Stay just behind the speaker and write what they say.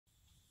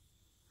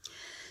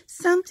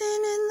Something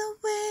in the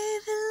way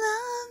they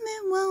love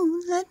me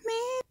won't let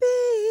me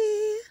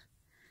be.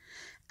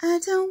 I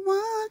don't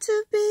want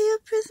to be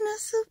a prisoner,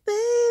 so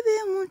baby,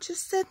 won't you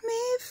set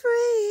me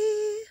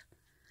free?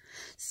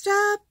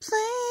 Stop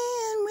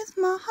playing with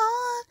my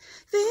heart,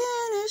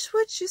 finish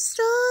what you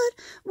start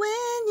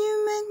when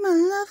you make my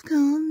love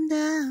come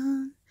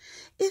down.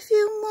 If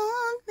you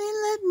want me,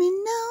 let me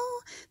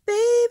know,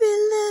 baby,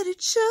 let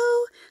it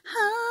show.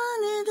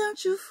 Honey,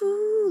 don't you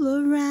fool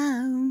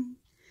around.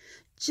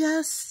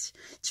 Just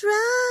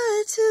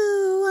try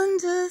to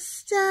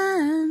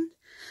understand.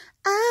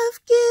 I've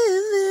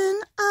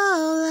given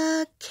all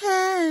I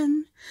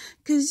can,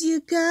 'cause you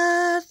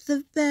got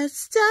the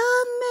best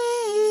of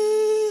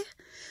me.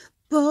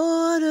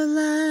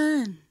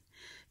 Borderline,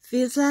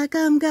 feels like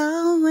I'm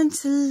going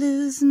to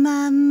lose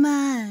my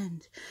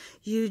mind.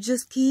 You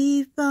just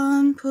keep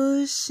on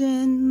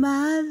pushing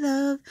my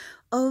love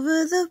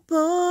over the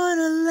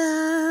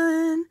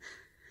borderline.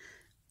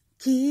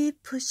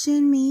 Keep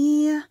pushing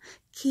me,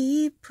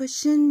 keep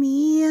pushing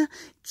me,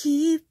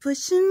 keep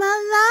pushing my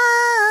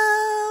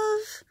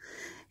love.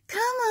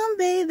 Come on,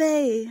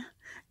 baby,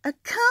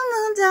 come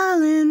on,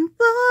 darling,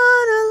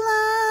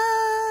 borderline.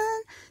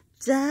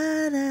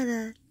 Da da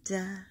da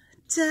da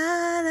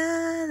da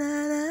da da.